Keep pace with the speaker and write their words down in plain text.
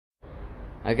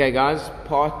Okay, guys,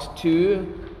 part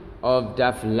 2 of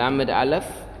Daf Lamed Aleph.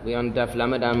 We're on Daf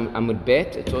Lamed Amud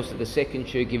Bet. It's also the second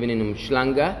shir given in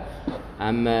Shlanga.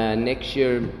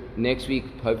 Next week,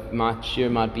 my shir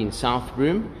might be in South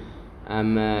Broom.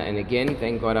 And again,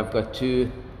 thank God I've got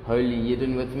 2 holy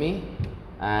Yidden with me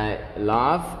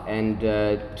live, and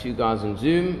 2 guys on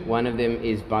Zoom. One of them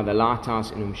is by the lighthouse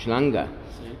in Shlanga.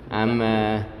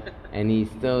 And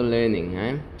he's still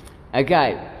learning.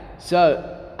 Okay,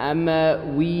 so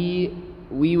we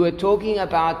were talking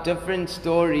about different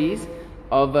stories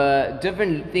of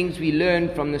different things we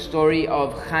learned from the story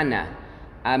of Hannah.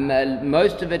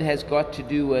 Most of it has got to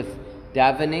do with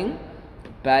davening,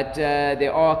 but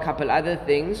there are a couple other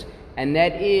things, and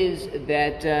that is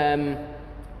that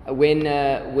when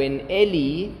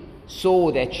Eli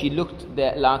saw that she looked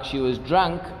like she was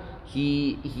drunk,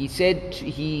 he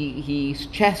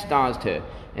chastised her.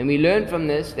 And we learn from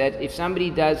this that if somebody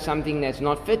does something that's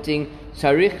not fitting,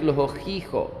 sarich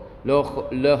lehochicho,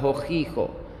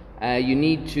 you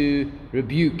need to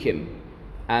rebuke him.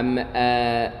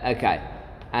 Okay.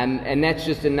 And that's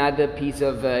just another piece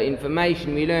of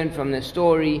information we learn from the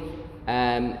story.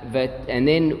 And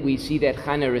then we see that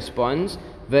Hannah responds,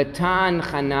 V'tan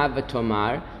Hannah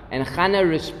v'tomar, and Hannah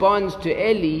responds to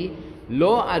Eli,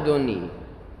 Lo Adoni.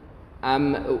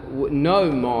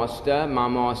 No master, my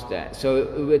master.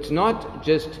 So it's not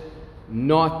just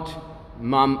no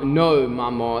my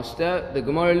master. The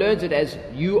Gemara learns it as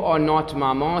you are not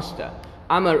my master.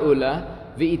 Amar Ula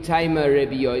v'itayma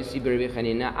Rabbi Yossi b'Rabbi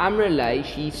Chanina. Amar Lay,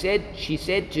 she said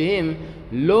to him,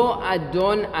 Lo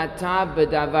adon ata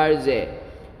b'davar zeh.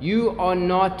 You are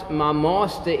not my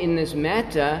master in this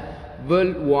matter.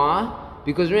 Why?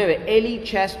 Because remember, Eli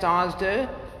chastised her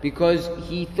because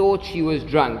he thought she was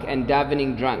drunk and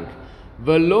davening drunk.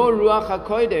 V'lo ruach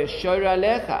hakodesh shora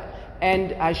lecha,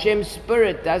 and Hashem's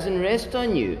spirit doesn't rest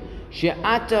on you.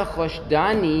 She'ata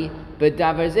choshdani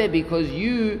b'davar zeh, because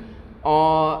you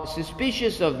are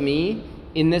suspicious of me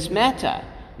in this matter.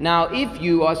 Now, if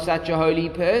you are such a holy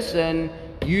person,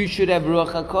 you should have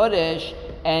ruach hakodesh,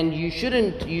 and you should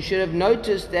have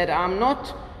noticed that I'm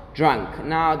not drunk.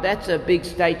 Now that's a big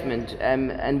statement,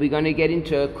 and we're going to get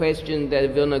into a question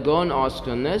that Vilna Gaon asked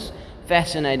on this.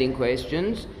 Fascinating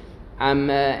questions, and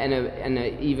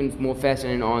a even more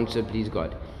fascinating answer, please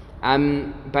God.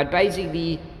 But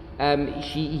basically,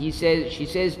 she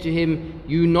says to him,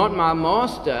 "You're not my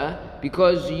master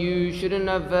because you should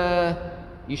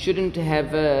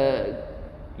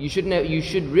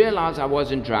realize I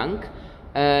wasn't drunk."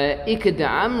 Ikeda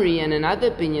Amri, and another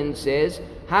opinion says,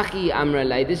 Hachi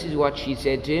Amralei, this is what she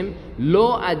said to him,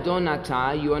 Lo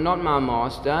Adonata, you are not my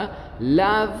master,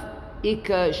 Lav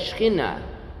Ika Shchina,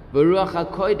 V'ruach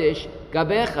HaKodesh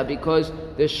Gabecha, because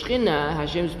the Shchina,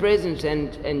 Hashem's presence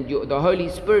and the Holy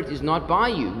Spirit is not by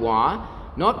you. Why?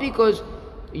 Not because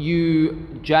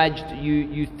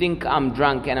you think I'm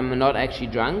drunk and I'm not actually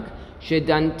drunk,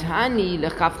 Shedantani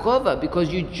Lechafchova,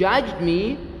 because you judged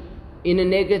me in a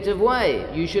negative way.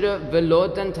 You should have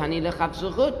velod dantani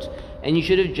lechafzuchut, and you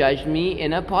should have judged me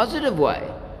in a positive way.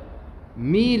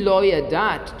 Mi lo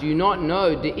yadat, do you not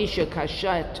know the isha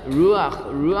kashat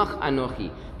ruach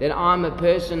anochi, that I'm a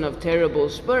person of terrible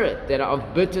spirit, that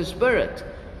of bitter spirit.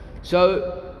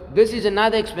 So this is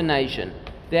another explanation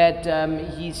that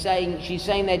she's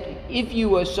saying that if you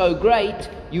were so great,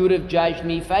 you would have judged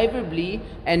me favorably,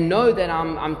 and know that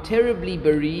I'm terribly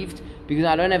bereaved because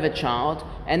I don't have a child.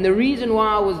 And the reason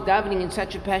why I was davening in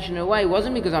such a passionate way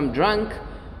wasn't because I'm drunk,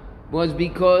 was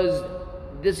because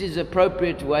this is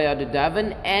appropriate way I to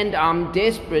daven, and I'm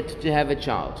desperate to have a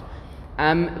child.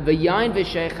 V'yain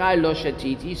v'sheichai lo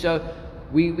shatiti. So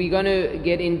we're going to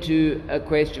get into a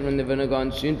question from the Vilna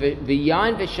Gaon soon.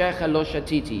 V'yain v'sheichai lo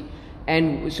shatiti.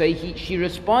 And so she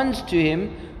responds to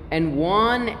him, and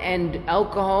wine and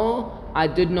alcohol I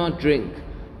did not drink.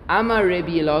 Amar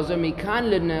Rabbi Elazar mikan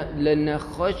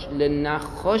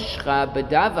lenachoshcha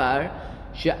bedavar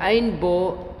she'ain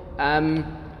bo.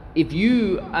 If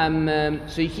you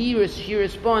so she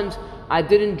responds, I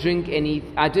didn't drink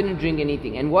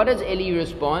anything. And what does Eli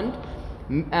respond?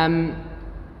 Mikan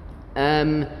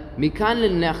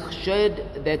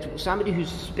lenachshed, that somebody who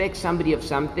suspects somebody of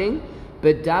something,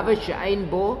 bedavar she'ain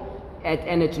bo,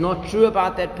 and it's not true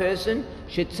about that person.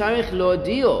 Shetzarich lo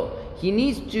dio. He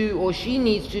needs to, or she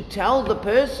needs to, tell the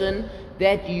person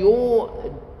that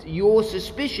your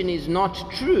suspicion is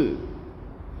not true.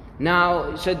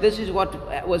 Now, so this is what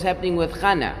was happening with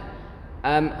Hannah.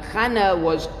 Hannah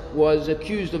was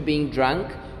accused of being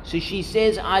drunk, so she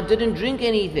says, I didn't drink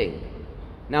anything.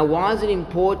 Now, why is it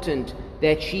important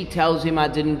that she tells him I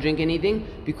didn't drink anything?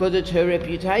 Because it's her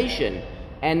reputation.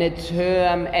 And it's her,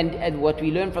 and what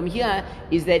we learn from here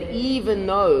is that even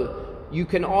though you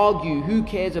can argue, who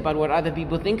cares about what other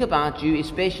people think about you,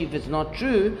 especially if it's not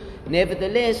true,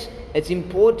 nevertheless, it's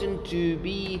important to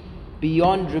be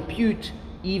beyond repute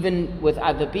even with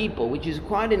other people, which is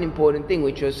quite an important thing,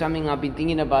 which was something I've been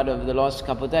thinking about over the last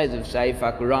couple of days, of say if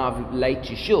I arrive late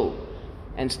to shul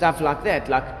and stuff like that.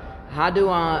 Like, how do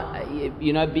I,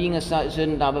 being a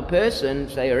certain type of person,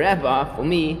 say a rabbi, for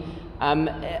me,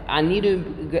 I need to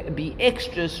be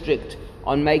extra strict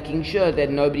on making sure that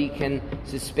nobody can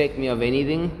suspect me of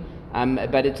anything,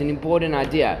 but it's an important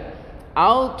idea.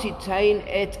 Al titain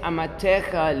et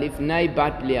amatecha lifnei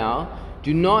bat blial.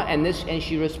 Do not, and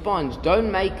she responds,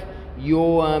 don't make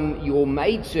your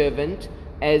maidservant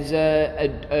as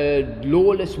a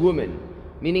lawless woman,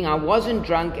 meaning I wasn't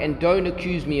drunk and don't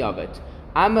accuse me of it.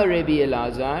 Amar Rabbi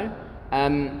Elazar,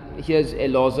 here's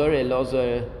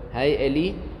Elazar, hey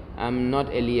Eli,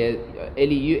 not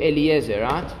Eliezer,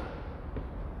 right?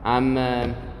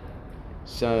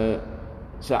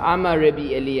 So Amar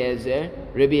Rabbi Eliezer,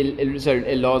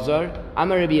 Elazar,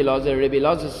 Amar Rabbi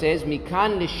Elazar says,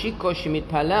 Mikan l'shiko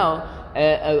shemitpalel,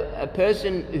 a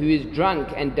person who is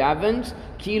drunk and davens,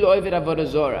 kilo over avodah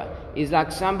zorah, is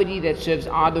like somebody that serves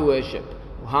idol worship.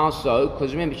 How so?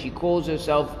 Because remember, she calls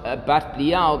herself a bat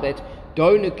blial, that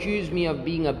don't accuse me of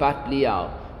being a bat blial,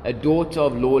 a daughter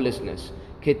of lawlessness.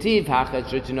 Ketiv hach,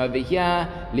 it's written over here,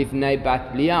 lifnei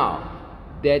bat blial,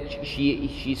 that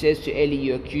she says to Eli,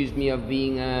 you accused me of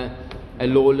being a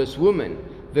lawless woman.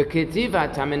 V'ketiv,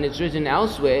 and it's written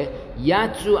elsewhere,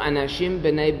 yatzu anashim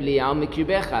b'nei blial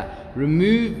mikribecha,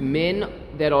 remove men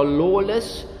that are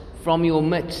lawless from your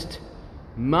midst.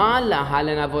 Just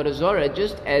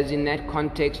as in that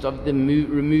context of the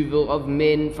removal of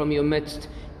men from your midst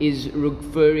is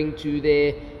referring to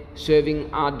their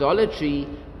serving idolatry,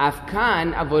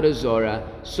 afkan avodah zorah,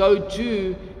 so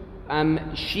too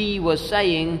she was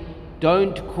saying,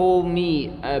 don't call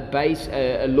me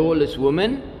a lawless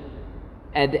woman,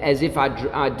 and as if I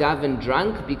daven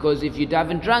drunk, because if you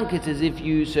daven drunk, it's as if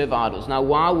you serve idols. Now,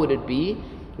 why would it be?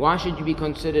 Why should you be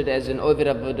considered as an oved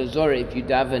avodah zorah if you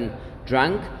daven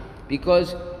drunk?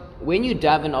 Because when you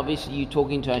daven, obviously you're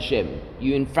talking to Hashem,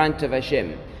 you're in front of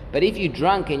Hashem. But if you're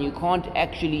drunk and you can't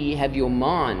actually have your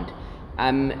mind,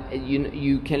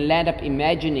 you can land up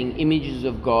imagining images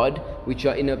of God which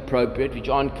are inappropriate, which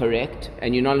aren't correct,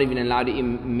 and you're not even allowed to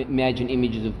imagine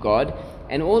images of God.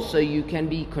 And also you can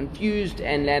be confused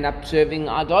and land up serving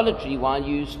idolatry while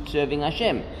you're serving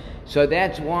Hashem. So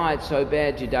that's why it's so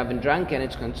bad to daven drunk, and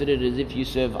it's considered as if you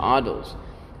serve idols.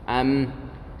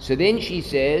 So then she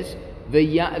says,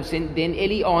 then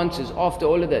Eli answers after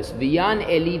all of this, V'yan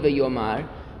Eli v'yomar,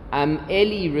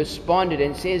 Eli responded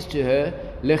and says to her,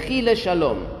 L'chila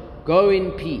shalom, go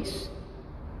in peace.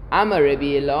 Amar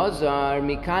Rabbi Elazar,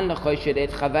 mikan l'choshed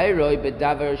et chaveiroi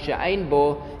b'davar she'ain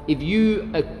bo, if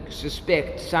you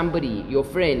suspect somebody, your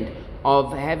friend,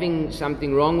 of having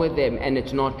something wrong with them and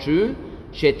it's not true,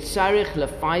 she'tzarich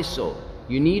lefaisol,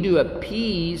 you need to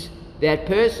appease that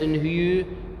person who you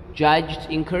judged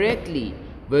incorrectly.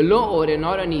 V'lo order,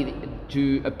 not only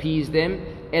to appease them,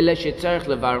 ela she'tzarich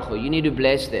levarcho, you need to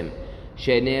bless them.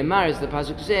 She'ne'emar, as the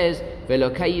pasuk says,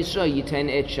 V'Elokei Yisrael yitain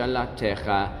et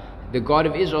shalatecha, the God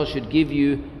of Israel should give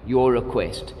you your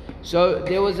request. So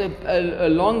there was a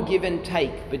long give and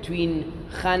take between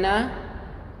Chana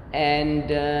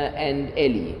and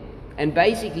Eli, and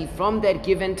basically from that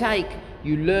give and take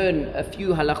you learn a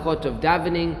few halachot of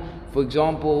davening. For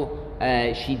example,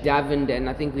 she davened, and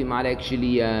I think we might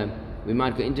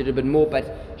go into it a bit more,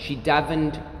 but she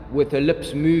davened with her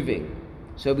lips moving.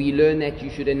 So we learn that you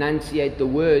should enunciate the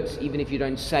words even if you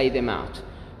don't say them out.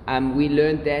 We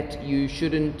learned that you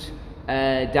shouldn't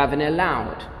daven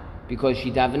aloud because she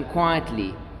davened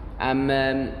quietly.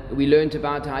 We learned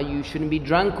about how you shouldn't be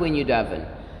drunk when you daven.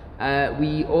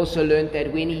 We also learned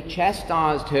that when he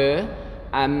chastised her,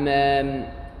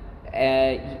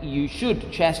 you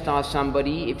should chastise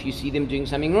somebody if you see them doing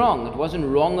something wrong. It wasn't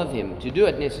wrong of him to do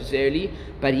it necessarily,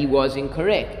 but he was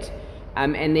incorrect.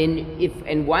 And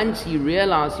then once he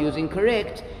realized he was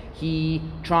incorrect, he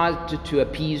tried to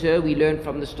appease her, we learned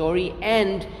from the story,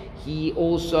 and he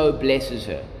also blesses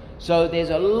her. So there's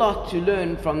a lot to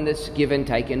learn from this give and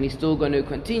take, and we're still going to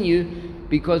continue,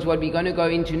 because what we're going to go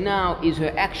into now is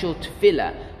her actual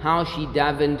tefillah, how she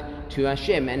davened to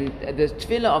Hashem. And the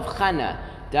tefillah of Chana,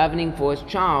 davening for his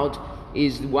child,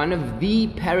 is one of the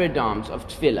paradigms of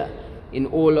tefillah in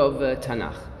all of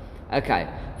Tanakh. Okay,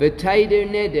 v'teider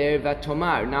neder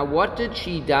v'tomar. Now, how did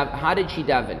she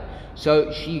daven?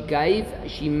 So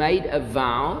she made a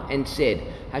vow and said,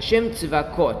 Hashem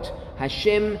tzivakot,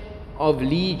 Hashem of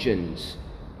legions,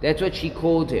 That's what she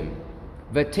called him.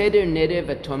 Vateder neder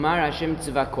v'tomar Hashem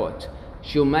tzvakot.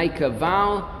 She'll make a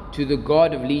vow to the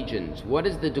God of legions. What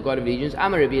is the God of legions?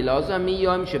 Amar Rabbi Elazar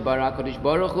miyom shebara Kadosh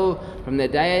Baruch Hu, from the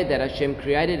day that Hashem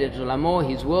created et olamo,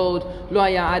 His world, lo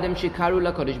haya adam shekaru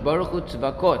laKadosh Baruch Hu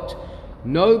tzvakot.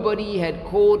 Nobody had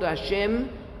called Hashem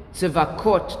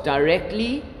tzvakot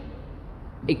directly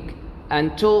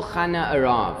until Chana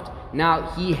arrived. Now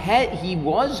he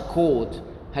was called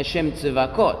Hashem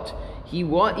tzvakot. He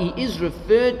is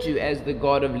referred to as the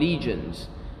God of legions.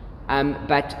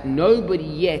 But nobody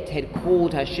yet had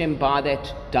called Hashem by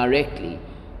that directly.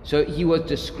 So he was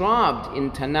described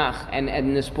in Tanakh and at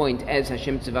this point as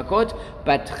Hashem Tzvakot,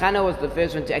 but Chana was the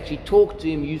first one to actually talk to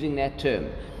him using that term.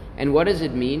 And what does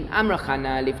it mean? Amra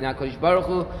Chana lifna Kodesh Baruch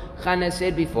Hu. Chana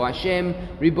said before Hashem,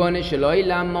 Ribbono shel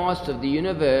olam, Master of the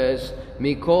universe,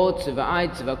 Mikol tzva'ai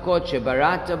tzvakot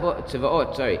shebarata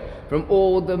tzva'ot. Sorry, from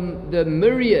all the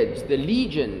myriads, the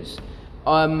legions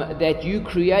that you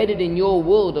created in your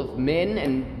world of men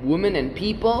and women and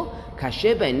people.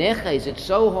 Kashe beinecha, is it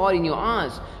so hard in your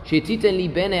eyes? Shetiten li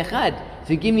ben echad,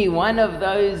 to give me one of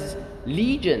those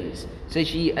legions. So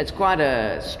it's quite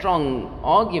a strong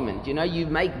argument. You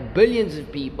make billions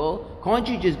of people, can't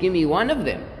you just give me one of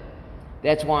them?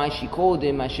 That's why she called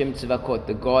him Hashem Tzvakot,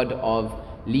 the God of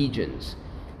legions.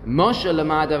 Moshe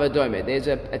lamad avadome.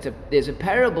 There's a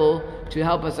parable to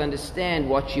help us understand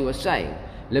what she was saying.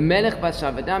 Lemelech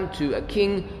basavadam, to a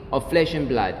king of flesh and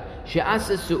blood.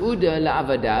 She'asa su'uda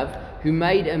la'avadav, who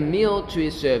made a meal to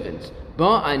his servants.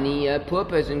 Ba'ani, a poor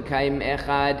person came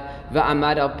echad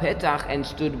va'amad al petach, and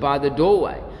stood by the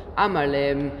doorway.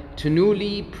 Amarlem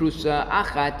tunuli prusa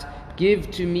achat,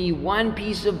 give to me one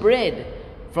piece of bread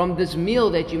from this meal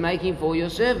that you're making for your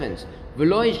servants.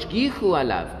 V'lo ishgichu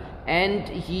alav, and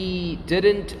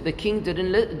the king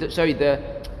didn't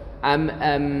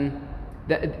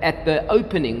at the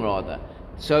opening rather.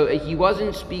 So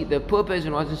the poor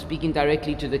person wasn't speaking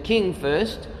directly to the king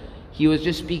first. He was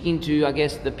just speaking to, I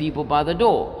guess, the people by the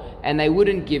door, and they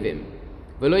wouldn't give him.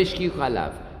 V'lo ishkichu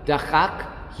alav. Dachak,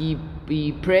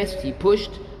 he pressed, he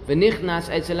pushed. V'nichnas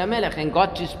etzel hamelech, and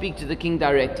got to speak to the king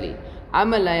directly.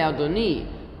 Amalei Adoni,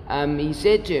 he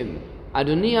said to him,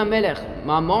 Adoni hamelech,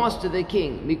 my master the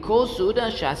king, mikol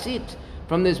suda shasit,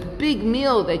 from this big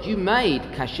meal that you made,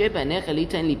 kashe beinecha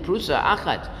litan li prusa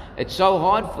achat, it's so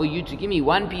hard for you to give me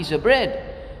one piece of bread.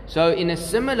 So in a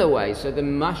similar way, so the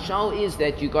mashal is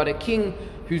that you got a king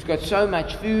who's got so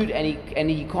much food and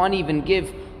he can't even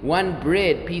give one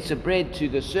piece of bread to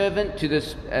the servant, to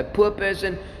this poor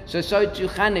person. So to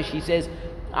Chana, she says,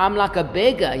 I'm like a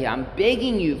beggar here. I'm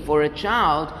begging you for a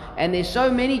child, and there's so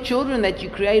many children that you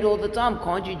create all the time.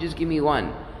 Can't you just give me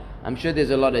one? I'm sure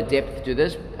there's a lot of depth to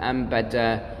this, but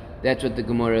that's what the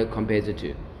Gemara compares it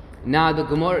to. Now the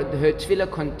Gemara, her tefillah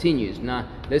continues. Now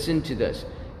listen to this.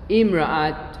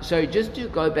 Imra'at. So just to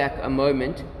go back a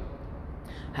moment,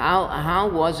 how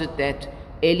was it that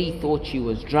Eli thought she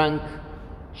was drunk?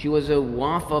 She was a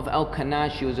wife of Elkanah.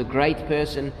 She was a great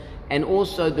person, and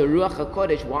also the Ruach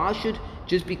HaKodesh. Why should,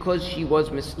 just because he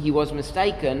was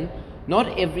mistaken?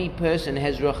 Not every person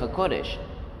has Ruach HaKodesh,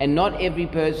 and not every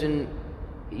person,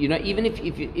 even if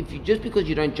you just because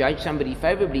you don't judge somebody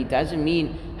favorably doesn't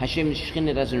mean Hashem's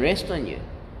Shekhinah doesn't rest on you.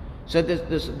 So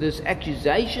this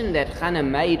accusation that Chana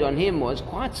made on him was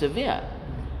quite severe.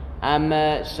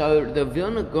 So the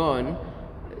Vilna Gaon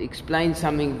explains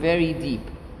something very deep,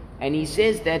 and he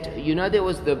says that there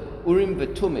was the Urim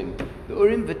V'Tumim. The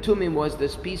Urim V'Tumim was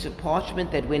this piece of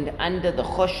parchment that went under the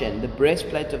Choshen, the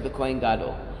breastplate of the Kohen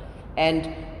Gadol.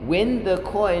 And when the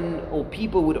Kohen or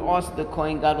people would ask the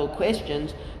Kohen Gadol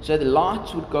questions, so the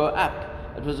lights would go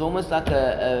up. It was almost like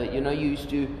you used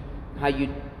to, how you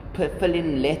fill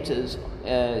in letters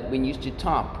when you used to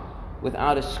type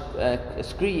without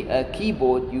a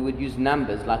keyboard. You would use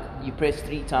numbers, like you press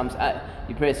 3 times,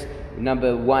 you press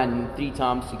number 1 3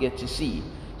 times to get to C.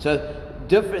 So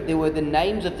there were the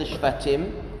names of the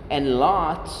Shvatim, and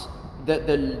lights,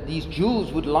 these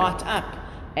jewels would light up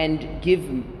and give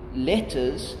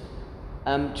letters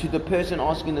to the person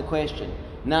asking the question.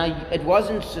 Now it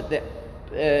wasn't that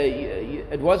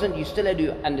you still had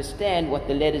to understand what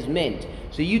the letters meant.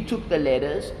 So you took the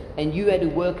letters and you had to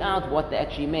work out what they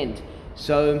actually meant.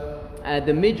 So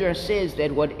the Midrash says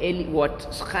that what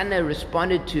Chana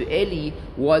responded to Eli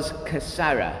was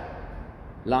kasara,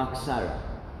 like Sarah.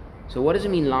 So what does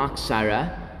it mean, like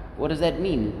Sarah? What does that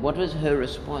mean? What was her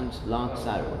response, like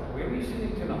Sarah? Where are you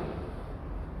sitting tonight?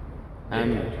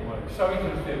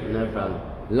 No problem.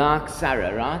 Like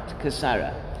Sarah, right?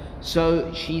 Kasara.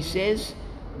 So she says,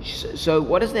 so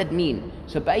what does that mean?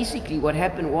 So basically what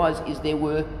happened is there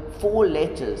were 4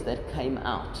 letters that came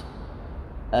out.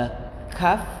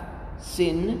 Kaf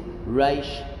Sin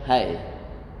Reish Hey.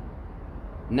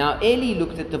 Now Eli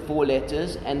looked at the 4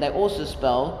 letters and they also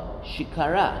spell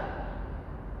Shikara.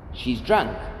 She's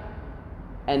drunk.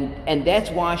 And that's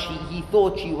why he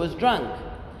thought she was drunk.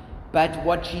 But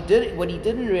what he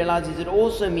didn't realize is it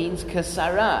also means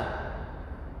Kasara.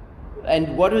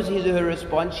 And what was her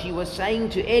response? She was saying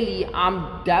to Eli,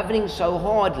 I'm davening so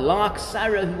hard like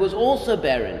Sarah, who was also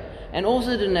barren and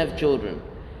also didn't have children.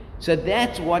 So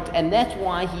that's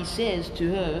why he says to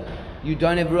her, you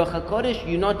don't have Ruach HaKodesh,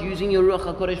 you're not using your Ruach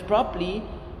HaKodesh properly,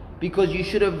 because you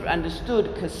should have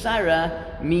understood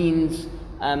Kasara means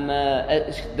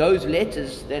those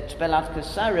letters that spell out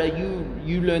Kasara,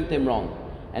 you learned them wrong.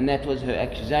 And that was her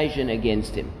accusation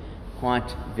against him.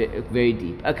 Quite very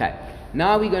deep. Okay,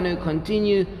 now we're going to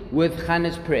continue with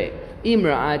Hannah's prayer.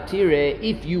 Imra atire,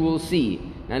 if you will see.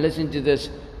 Now listen to this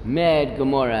mad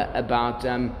Gemara about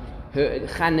her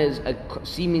Hannah's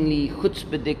seemingly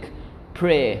chutzpahdik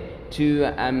prayer to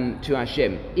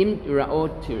Hashem. Imra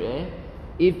atire,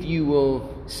 if you will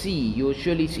see, you will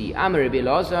surely see. Amar Rabbi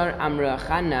Elazar, Amra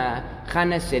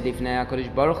Chana said, if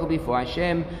HaKadosh Baruch Hu before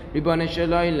Hashem, Ribbon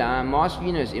Shalom, ask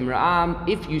Yunus, Imra,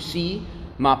 if you see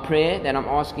my prayer that I'm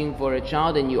asking for a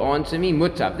child and you answer me,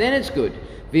 mutav, then it's good.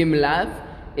 Vimlav,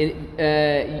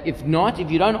 if not,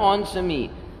 if you don't answer me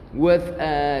with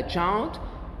a child,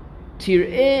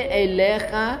 tir'e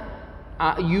elecha,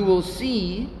 you will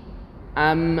see.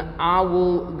 I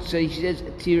will. So he says,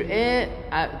 tir'e,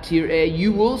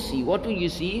 you will see. What will you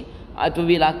see? It will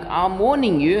be like, I'm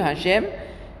warning you, Hashem.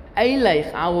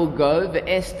 Eileich, I will go.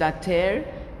 Ve'estater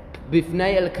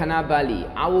bifnei elkanah bali.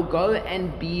 I will go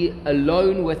and be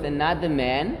alone with another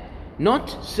man, not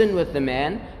sin with the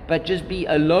man, but just be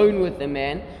alone with the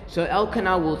man. So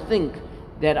Elkanah will think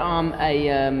that I'm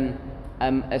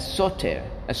a soter.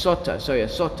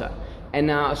 And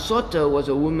now a sota was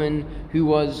a woman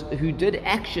who did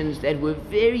actions that were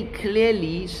very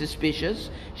clearly suspicious.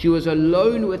 She was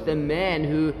alone with a man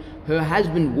who her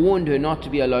husband warned her not to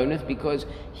be alone with, because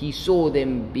he saw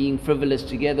them being frivolous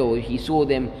together, or he saw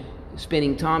them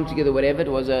spending time together, whatever it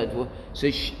was.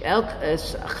 So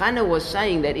Hannah was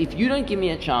saying that if you don't give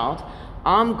me a child,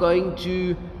 I'm going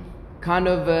to kind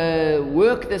of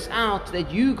work this out,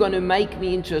 that you're going to make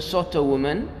me into a sota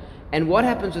woman. And what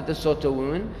happens with the sota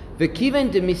woman?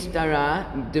 V'kiven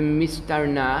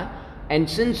demistarna, and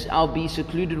since I'll be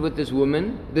secluded with this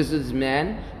woman, this is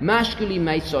man, mashkuli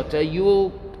may sota, you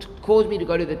will cause me to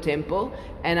go to the temple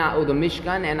or the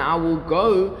Mishkan, and I will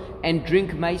go and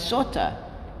drink may sota.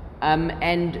 And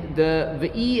the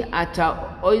v'i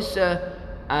ata oisa.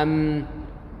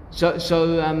 So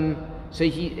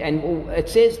it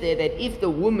says there that if the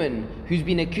woman who's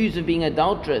been accused of being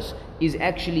adulterous is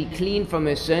actually clean from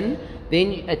her sin,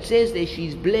 then it says there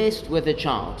she's blessed with a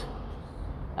child.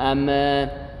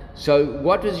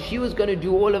 So she was going to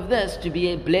do all of this to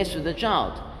be blessed with a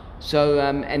child. So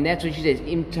and that's what she says.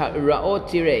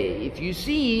 If you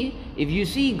see,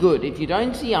 good. If you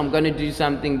don't see, I'm going to do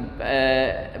something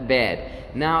bad.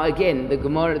 Now again, the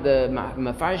Gemara, the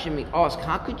Mefarshim ask,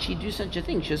 how could she do such a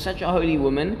thing? She was such a holy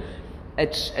woman.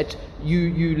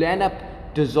 You land up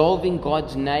dissolving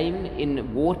God's name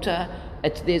in water.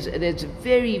 There's a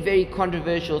very, very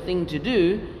controversial thing to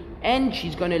do, and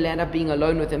she's going to land up being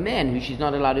alone with a man who she's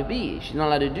not allowed to be. She's not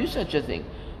allowed to do such a thing.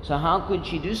 So how could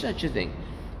she do such a thing?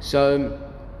 So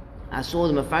I saw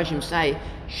the Mefarshim say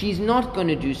she's not going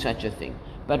to do such a thing.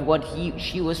 But what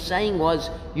she was saying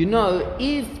was,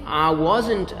 if I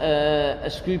wasn't a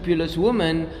scrupulous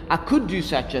woman, I could do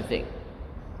such a thing.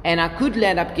 And I could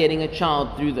land up getting a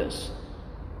child through this.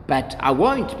 But I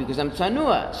won't, because I'm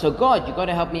tsanua. So God, you've got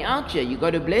to help me out here. You've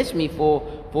got to bless me for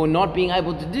not being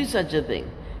able to do such a thing.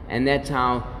 And that's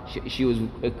how she was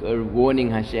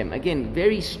warning Hashem. Again,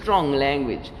 very strong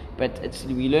language. But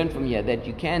we learn from here that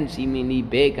you can seemingly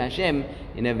beg Hashem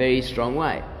in a very strong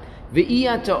way. And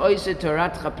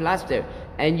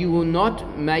you will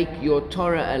not make your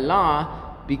Torah a lie,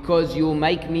 because you'll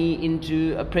make me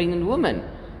into a pregnant woman.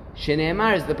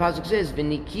 Shene'emar, as the pasuk says,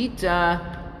 v'nikita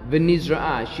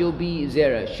v'nizra'a, she'll be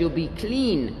zera, she'll be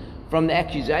clean from the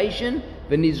accusation,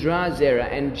 v'nizra'a zera,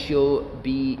 and she'll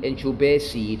bear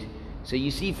seed. So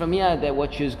you see from here that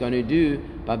what she was going to do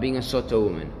by being a sota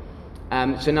woman.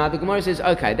 So now the Gemara says,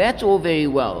 okay, that's all very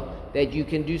well that you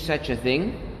can do such a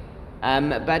thing,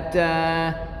 but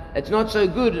it's not so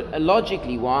good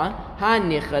logically. Why?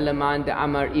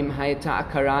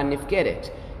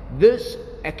 This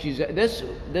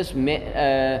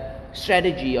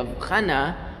strategy of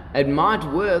Chana, it might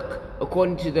work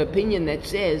according to the opinion that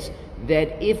says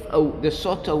that if the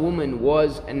sota woman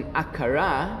was an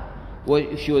akara,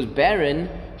 she was barren,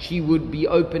 she would be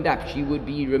opened up, she would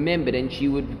be remembered, and she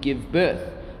would give birth.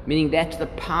 Meaning that's the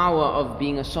power of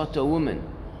being a sota woman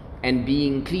and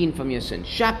being clean from your sin.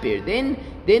 Shapir,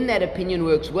 then that opinion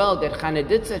works well that Chana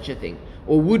did such a thing,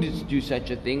 or would do such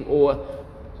a thing, or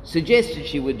suggested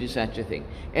she would do such a thing.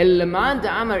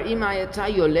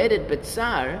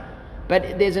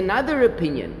 But there's another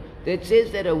opinion that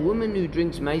says that a woman who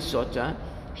drinks mei sota,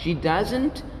 she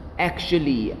doesn't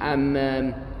actually,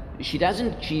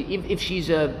 if she's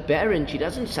a barren, she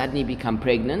doesn't suddenly become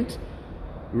pregnant.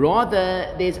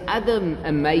 Rather, there's other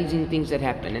amazing things that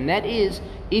happen, and that is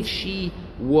if she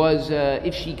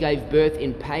gave birth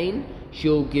in pain,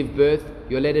 she'll give birth.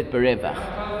 You'll let it berevach.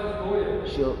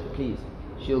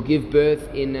 She'll give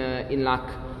birth in like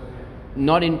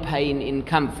not in pain, in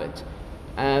comfort.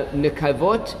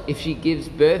 Nekavot, if she gives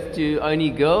birth to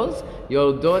only girls,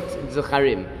 yoldot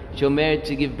zecharim, she'll marry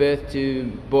to give birth to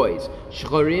boys.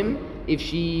 Shchorim, if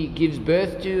she gives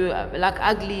birth to like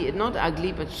ugly, not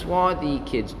ugly, but swarthy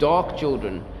kids, dark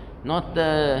children, not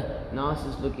the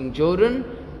nicest looking children,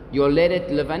 yoledet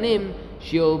levanim,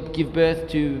 she'll give birth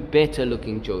to better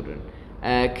looking children.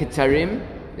 Ketzarim,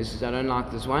 I don't like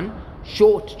this one.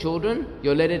 Short children,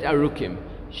 yoledet arukim,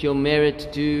 she'll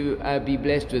merit to be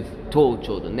blessed with tall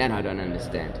children. That I don't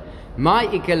understand. My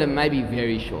ikalam may be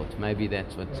very short. Maybe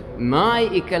that's what. My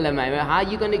ikalam, how are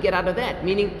you going to get out of that?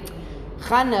 Meaning,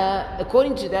 Chana,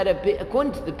 according to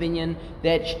the opinion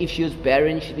that if she was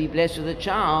barren, she'd be blessed with a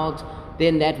child,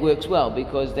 then that works well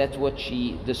because that's what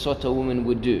the sota woman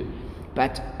would do.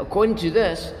 But according to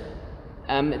this,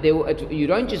 you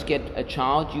don't just get a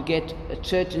child; you get a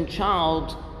certain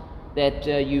child that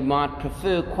you might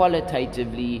prefer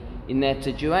qualitatively in that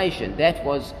situation. That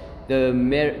was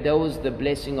the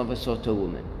blessing of a sota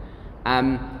woman.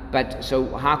 But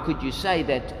so how could you say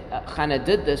that Chana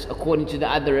did this according to the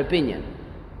other opinion,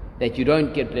 that you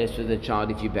don't get blessed with a child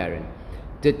if you're barren?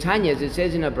 The Tanya, as it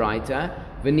says in a Braita,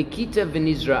 v'nikita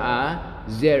v'nizra'a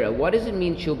zera. What does it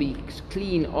mean she'll be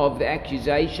clean of the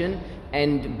accusation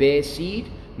and bear seed?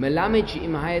 Melamed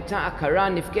she'im hayata akara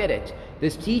nifkeret.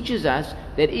 This teaches us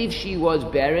that if she was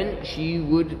barren, she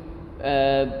would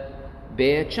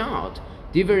bear a child.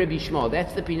 Diva Rabbi Shmuel,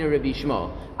 that's the opinion of Rabbi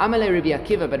Shmuel. Amalei Rabbi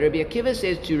Akiva, but Rabbi Akiva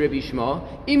says to Rabbi Shmuel,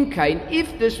 Imkain,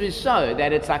 if this was so,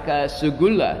 that it's like a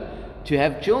segula to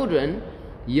have children,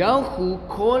 Yalchu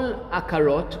kol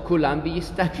akarot kulam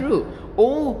biyistatru.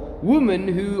 All women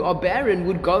who are barren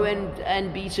would go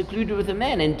and be secluded with a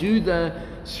man and do the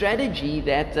strategy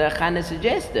that Chana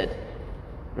suggested.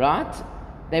 Right?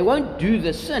 They won't do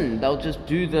the sin, they'll just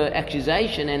do the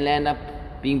accusation and land up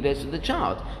being blessed with a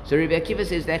child. So Rabbi Akiva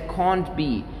says that can't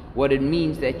be what it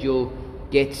means that you'll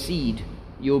get seed,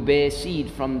 you'll bear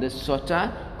seed from the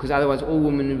sota, because otherwise all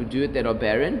women would do it that are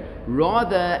barren.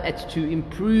 Rather, it's to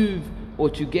improve or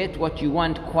to get what you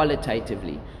want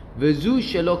qualitatively. V'zu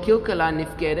shelo kilkala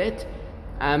nifkeret,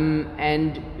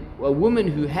 and a woman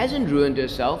who hasn't ruined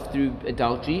herself through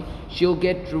adultery, she'll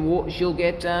get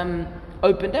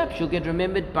opened up, she'll get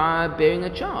remembered by bearing a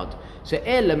child. So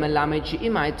rather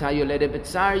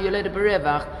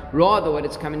what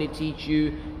it's coming to teach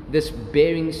you, this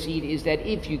bearing seed, is that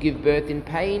if you give birth in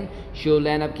pain, she'll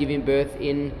end up giving birth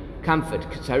in comfort.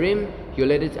 Ketzarim, you'll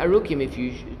let it arukim, if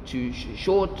you to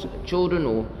short children,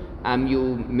 or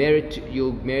you'll merit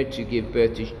to give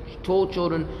birth to tall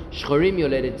children. Shchorim,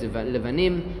 you'll let it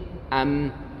levanim.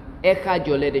 Echad,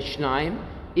 you'll let it shnaim.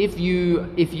 If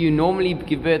you normally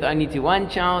give birth only to one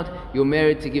child, you're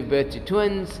merit to give birth to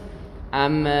twins.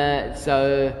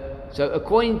 So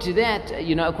according to that,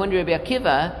 according to Rabbi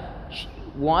Akiva,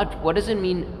 what does it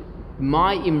mean?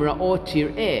 My imra or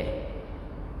tir'eh?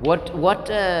 What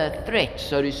threat,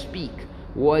 so to speak,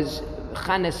 was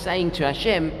Chana saying to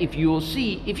Hashem? If you'll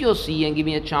see and give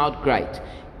me a child, great.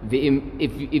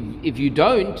 If you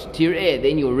don't, tir'eh,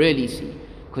 then you'll really see,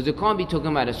 because it can't be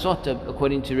talking about a sota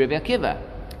according to Rabbi Akiva.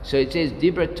 So it says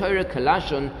Dibra Torah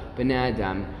Kalashon B'nei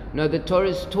Adam. No, the Torah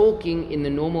is talking in the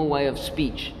normal way of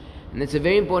speech, and it's a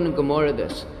very important Gemara,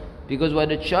 this, because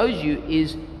what it shows you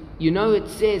is, it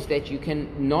says that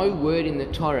no word in the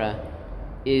Torah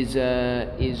is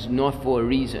not for a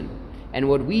reason, and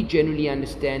what we generally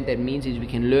understand that means is we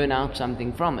can learn out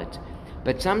something from it,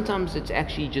 but sometimes it's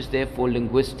actually just there for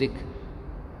linguistic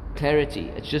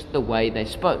clarity. It's just the way they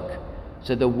spoke.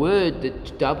 So the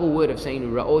double word of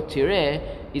saying Ra'ot Tireh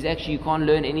is actually, you can't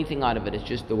learn anything out of it. It's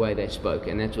just the way they spoke,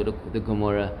 and that's what the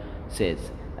Gemara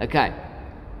says. Okay,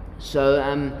 so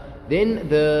then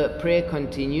the prayer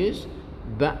continues.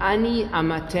 Ba'ani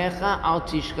amatecha al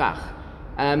tishkach.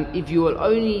 If you will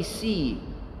only see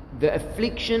the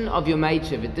affliction of your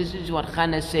maidservant. This is what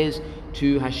Chana says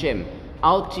to Hashem.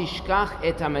 Al tishkach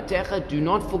et amatecha, do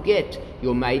not forget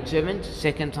your maidservant.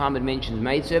 Second time it mentions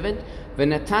maidservant.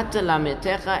 V'natata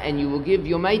lametecha, and you will give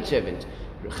your maidservant.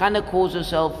 Chana calls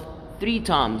herself 3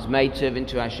 times maidservant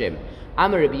to Hashem.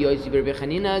 Amar Rabbi Yossi Rabbi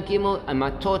Chanina Gimel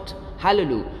Amatot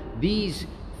Halalu. These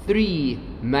 3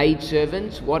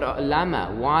 maidservants, what are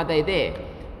lama? Why are they there?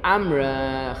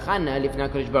 Amra Chana Lifnei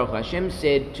HaKadosh Baruch Hu. Hashem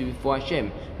said for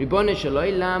Hashem, Ribono shel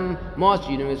Olam,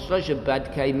 Master Universal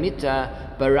Badkei Mita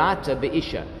Barata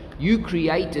Be'isha. You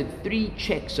created 3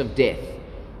 checks of death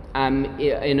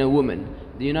in a woman.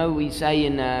 You know, we say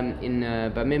in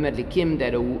Bamemad Likim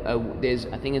that there's,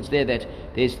 I think it's there, that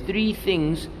there's 3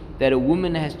 things that a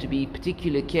woman has to be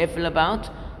particularly careful about,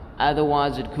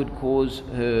 otherwise it could cause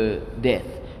her death.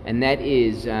 And that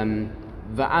is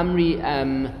Va'amri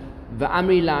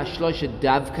la shlosha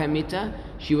davka mita.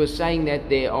 She was saying that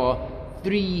there are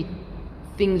 3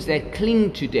 things that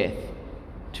cling to death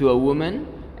to a woman,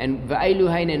 and va'elu,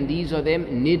 and these are them.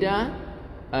 Nida,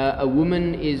 a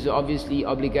woman is obviously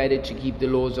obligated to keep the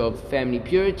laws of family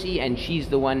purity, and she's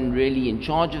the one really in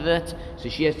charge of it, so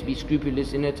she has to be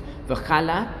scrupulous in it.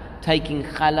 V'chala, taking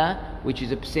chala, which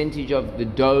is a percentage of the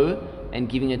dough, and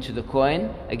giving it to the Kohen.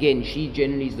 Again, she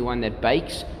generally is the one that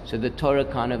bakes, so the Torah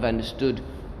kind of understood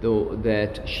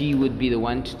that she would be the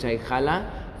one to take chala.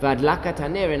 V'adlakat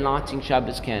haner, and lighting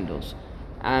Shabbos candles.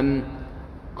 Klum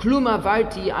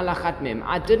avarti ala chatmem,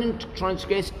 I didn't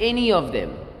transgress any of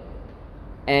them.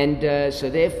 And so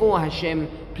therefore, Hashem,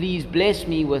 please bless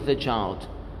me with a child.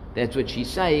 That's what she's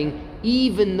saying,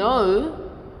 even though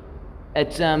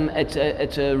it's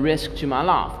a risk to my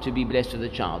life to be blessed with a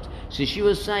child. So she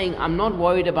was saying, I'm not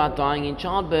worried about dying in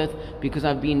childbirth because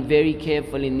I've been very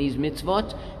careful in these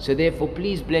mitzvot. So therefore,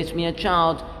 please bless me a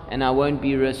child, and I won't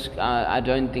be I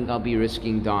don't think I'll be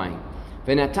risking dying.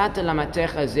 V'natata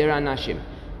lamatecha zera nashim.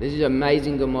 This is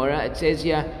amazing Gemara. It says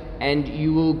here, and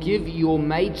you will give your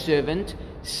maidservant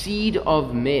seed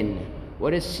of men.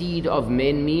 What does seed of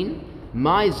men mean?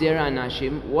 My zera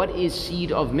nashim. What is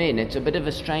seed of men? It's a bit of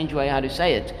a strange way how to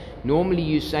say it. Normally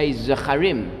you say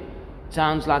zacharim. It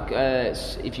sounds like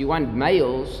if you want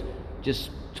males,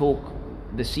 just talk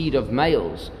the seed of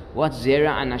males. What's zera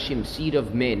anashim? Seed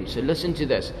of men. So listen to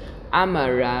this.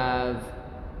 Amarav.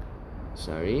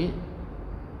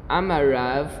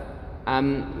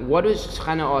 What is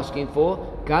Chana asking for?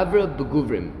 Gavra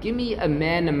beguvrim. Give me a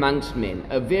man amongst men,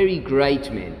 a very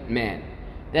great man.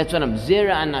 That's what I'm.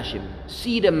 Zera anashim,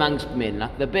 seed amongst men,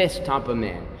 like the best type of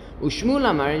man. Ushmul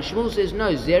Amar, and Shmuel says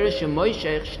no. Zera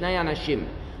shemoishech shnei anashim.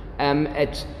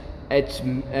 It's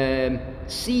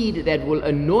seed that will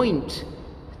anoint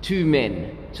 2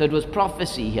 men. So it was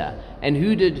prophecy here. And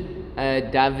who did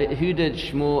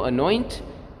Shmuel anoint?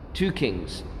 2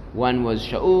 kings. One was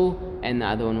Shaul, and the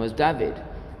other one was David.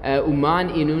 Uman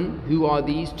Inun, who are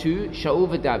these 2?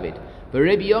 Shaul and David. But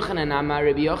Rabbi Yochanan Amar,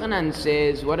 Rabbi Yochanan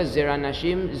says, what is Zera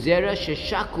Nashim? Zera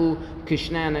Sheshaku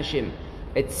Kishnei Nashim.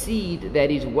 It's seed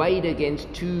that is weighed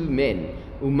against 2 men.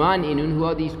 Uman Inun, who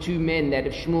are these 2 men that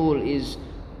Shmuel is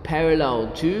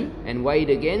parallel to and weighed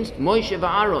against? Moshe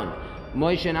v'Aaron.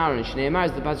 Moshe and Aaron. Shneimar,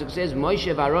 as the pasuk says, Moshe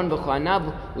v'Aaron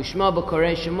b'choanav u'shma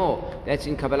b'korei shemo. That's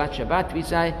in Kabbalat Shabbat. We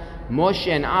say Moshe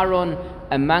and Aaron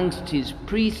amongst his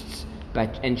priests,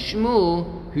 and Shmuel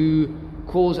who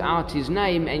calls out his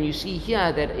name. And you see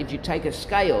here that if you take a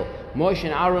scale, Moshe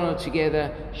and Aaron are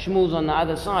together, Shmuel's on the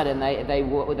other side, and they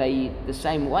the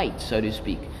same weight, so to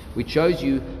speak, which shows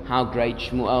you how great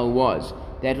Shmuel was.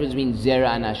 That was mean Zera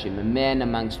Anashim, a man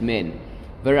amongst men.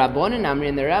 V'Rabbanan Amri,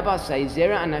 and the rabbis say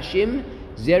Zera Anashim,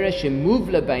 Zera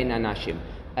Shemuvla Bein Anashim,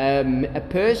 a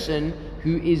person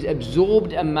who is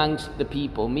absorbed amongst the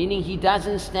people, meaning he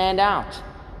doesn't stand out.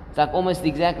 It's like almost the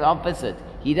exact opposite.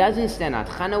 He doesn't stand out.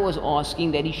 Chana was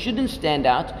asking that he shouldn't stand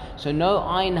out, so no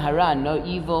ayin hara, no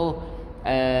evil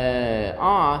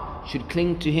should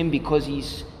cling to him because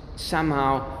he's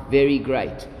somehow very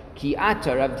great. Ki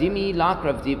ata Rav Dimi, like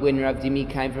when Rav Dimi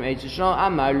came from Eretz Yisrael,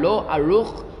 Amar lo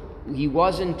aruch, he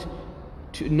wasn't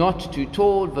not too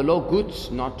tall, velo gutz,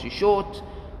 not too short,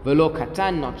 velo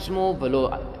katan, not small, velo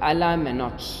alam, and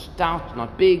not stout,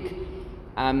 not big,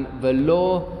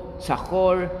 velo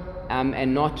tzachor,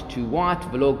 and not too white,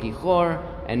 velo gichor,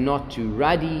 and not too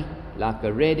ruddy, like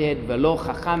a redhead, velo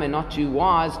chacham, and not too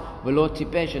wise, velo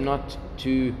tipesh, and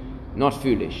not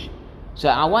foolish. So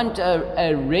I want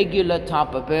a regular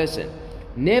type of person.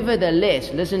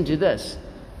 Nevertheless, listen to this.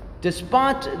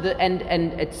 Despite and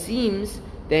it seems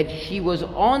that she was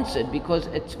answered, because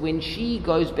it's when she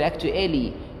goes back to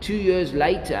Eli 2 years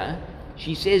later,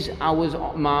 she says,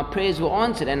 my prayers were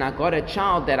answered and I got a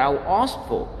child that I asked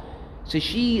for. So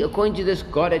she, according to this,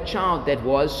 got a child that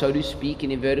was, so to speak, in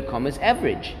inverted commas,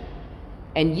 average.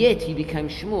 And yet he became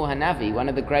Shmuel Hanavi, one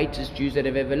of the greatest Jews that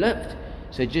have ever lived.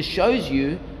 So it just shows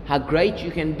you how great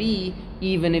you can be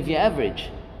even if you're average.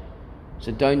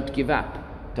 So don't give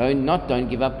up. Don't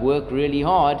give up. Work really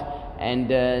hard.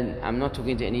 And I'm not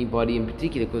talking to anybody in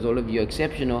particular because all of you are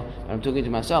exceptional. But I'm talking to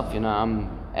myself. I'm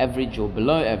average or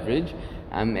below average.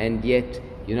 And yet,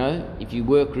 if you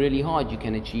work really hard, you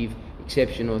can achieve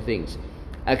exceptional things.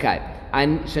 Okay.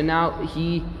 And so now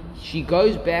she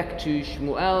goes back to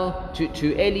Shmuel,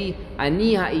 to Eli.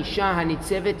 Ani ha'isha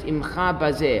hanitzevet imcha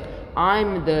bazeh.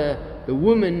 I'm the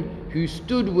woman who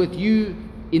stood with you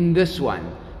in this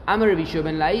one. Amar Rabbi Yishua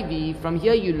ben Levi. From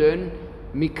here you learn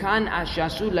mikan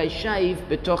ashasu leishayv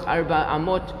betoch arba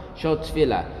amot shel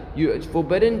tefillah. It's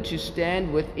forbidden to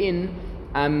stand within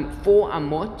 4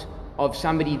 amot of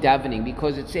somebody davening,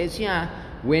 because it says here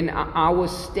when I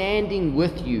was standing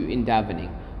with you in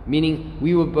davening. Meaning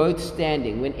we were both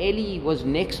standing. When Eli was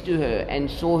next to her and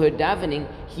saw her davening,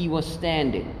 he was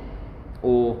standing.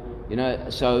 Or,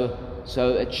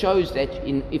 so it shows that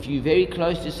if you're very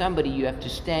close to somebody, you have to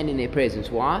stand in their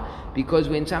presence. Why? Because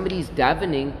when somebody's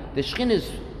davening, the Shekhinah is,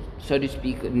 so to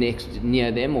speak,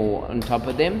 near them or on top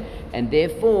of them, and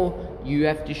therefore you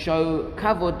have to show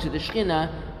kavod to the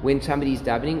Shekhinah when somebody's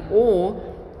davening. Or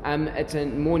it's a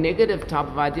more negative type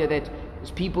of idea that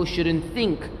people shouldn't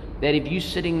think that if you're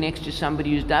sitting next to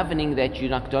somebody who's davening, that you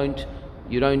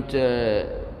don't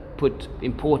put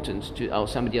importance to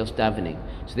somebody else davening.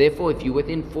 So therefore, if you're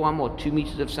within 4 or 2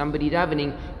 meters of somebody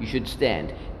davening, you should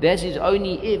stand. This is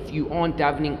only if you aren't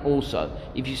davening also.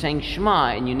 If you're saying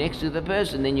Shema and you're next to the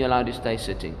person, then you're allowed to stay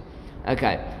sitting.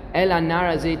 Okay. Ela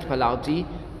narazet palalti.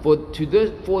 For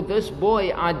this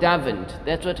boy I davened.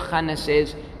 That's what Chana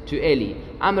says to Eli.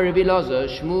 Amar Rabbi Elazar,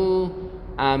 Shmuel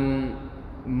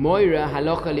Moira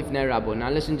halacha lifnei Rabbo.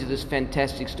 Now listen to this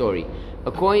fantastic story.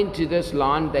 According to this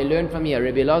line, they learn from here.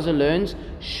 Rabbi Elazar learns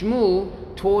Shmuel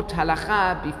taught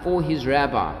halacha before his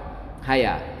rabbi.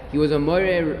 Haya. He was a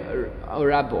Moira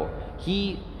Rabbo.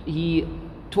 He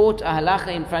taught a halacha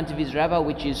in front of his rabbi,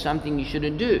 which is something you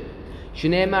shouldn't do.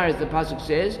 Shneimar, as the pasuk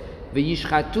says,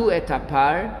 v'yishchatu et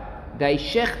apar. They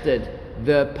shechted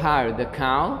the par, the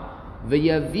cow.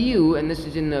 V'yaviu, and this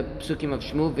is in the psukim of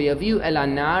Shmuel, v'yaviu el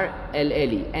anar el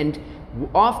Eli. And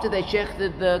after they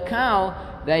shechted the cow,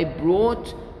 they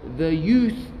brought the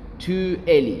youth to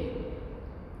Eli.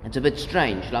 It's a bit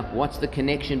strange. Like, what's the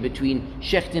connection between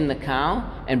shechting the cow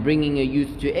and bringing a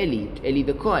youth to Eli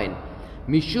the Kohen?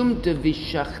 Mishum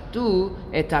tevishachtu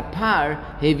et apar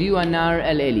heviu anar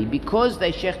el Eli. Because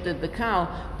they shechted the cow,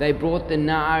 they brought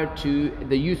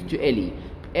the youth to Eli.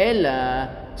 Ella.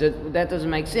 So that doesn't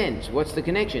make sense. What's the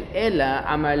connection? Ella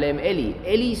amar lehem Eli.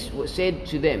 Eli said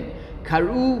to them,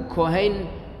 Karu kohen,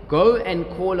 go and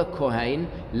call a kohen,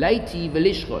 leiti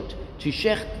velishchot, to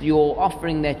shecht your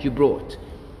offering that you brought.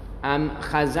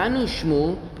 Chazanu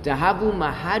Shmuel tahavu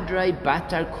mahadrei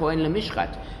batar kohen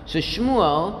lemishchat. So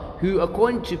Shmuel, who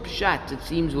according to Pshat it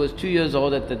seems was 2 years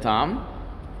old at the time,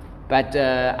 but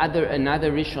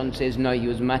another Rishon says no, he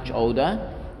was much older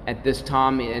at this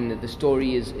time, and the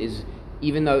story is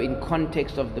even though in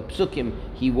context of the psukim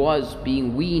he was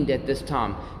being weaned at this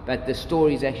time, but the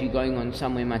story is actually going on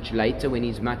somewhere much later when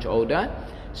he's much older.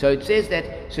 So it says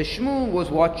that, so Shmuel was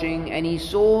watching and he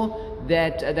saw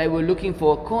that they were looking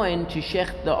for a coin to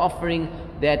shech the offering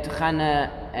that Chana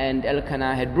and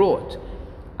Elkanah had brought.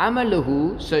 Amar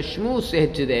lahu, so Shmuel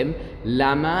said to them,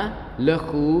 Lama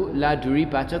lechu laduri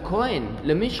bata kohen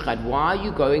lemishchat. Why are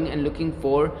you going and looking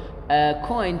for a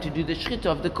coin to do the shchita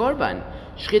of the korban?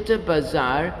 Shchita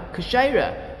bazar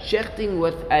kashaira. Shechting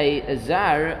with a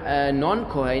zar, a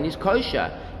non-kohen, is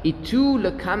kosher. Itu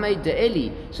lekame de Eli.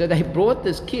 So they brought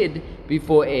this kid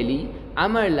before Eli.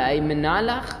 Amar lay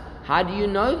menalach. How do you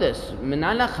know this?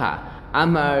 Menalacha.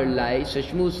 Amar lay. So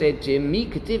Shmuel said to him, Mi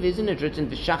ketiv, isn't it written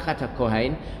v'shachat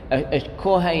ha-kohen? A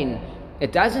kohen.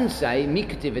 It doesn't say, Mi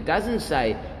ketiv, it doesn't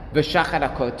say v'shachat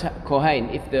ha-kohen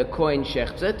if the kohen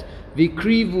shechts it.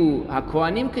 V'krivu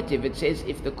ha-kohanim ketiv. It says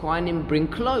if the kohanim bring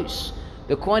close.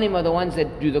 The kohanim are the ones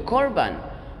that do the korban.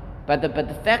 But the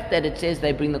fact that it says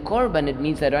they bring the korban, it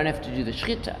means they don't have to do the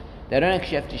shchita. They don't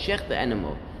actually have to shech the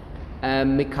animal.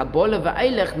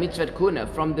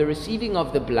 From the receiving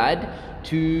of the blood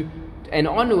to and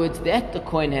onwards, that the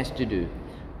kohen has to do.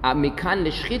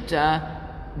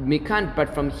 But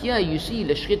from here you see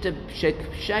l'shchita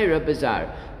shaira bazar.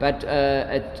 But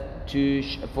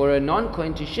for a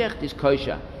non-kohen to shecht is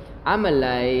kosher.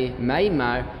 Amalei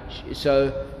Maimar.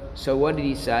 So what did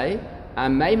he say?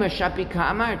 Maimar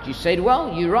Shapika Amart. You said,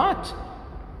 well, you're right.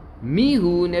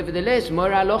 Mihu, nevertheless,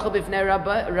 Mora Alocha Bifnei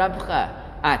Rabcha.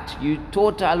 You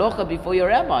taught halacha before your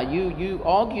rabbi. You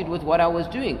argued with what I was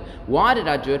doing. Why did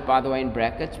I do it, by the way, in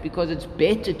brackets? Because it's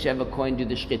better to have a kohen do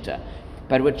the shchita.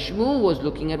 But what Shmuel was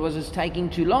looking at was it's taking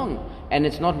too long, and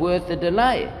it's not worth the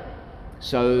delay.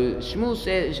 So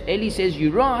Eli says,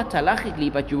 you're right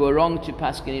halachically, but you were wrong to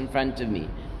paskin in front of me.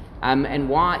 And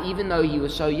why? Even though he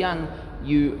was so young,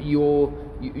 you're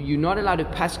not allowed to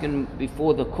paskin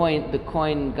before the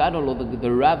kohen gadol, or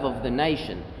the rav of the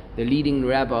nation, the leading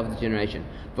rabbi of the generation.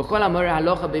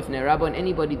 And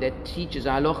anybody that teaches a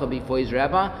halacha before his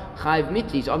rabbi, chayiv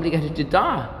mitli, is obligated to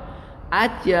die.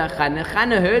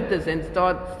 Chana heard this and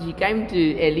she came to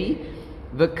Eli,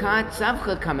 V'kat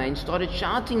Savcha came and started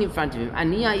shouting in front of him,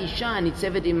 Aniya Isha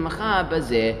nitzevet imacha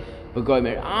bazeh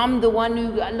v'gomer. I'm the one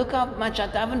who, look how much I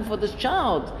daven for this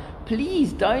child.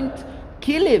 Please don't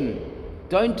kill him.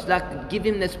 Don't give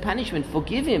him this punishment.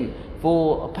 Forgive him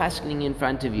for paskening in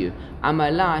front of you.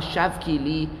 Amala shavki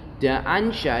li de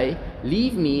anshay,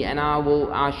 leave me and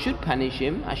I should punish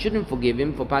him. I shouldn't forgive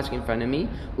him for paskening in front of me.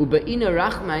 Ubeina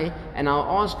rachmei, and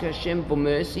I'll ask Hashem for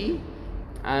mercy.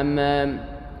 And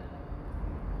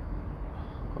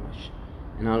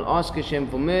I'll ask Hashem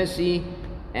for mercy,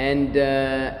 and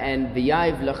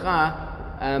v'yayiv lecha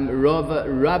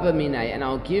rabba minay, and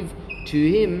I'll give to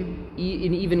him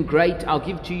I'll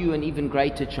give to you an even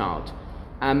greater child.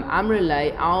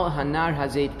 Amrelei al hanar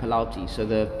hazet palalti. So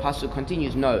the pasuk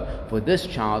continues. No, for this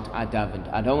child I davened.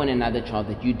 I don't want another child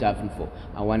that you daven for.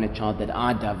 I want a child that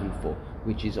I daven for,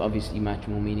 which is obviously much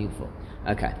more meaningful.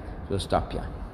 Okay, so we'll stop here.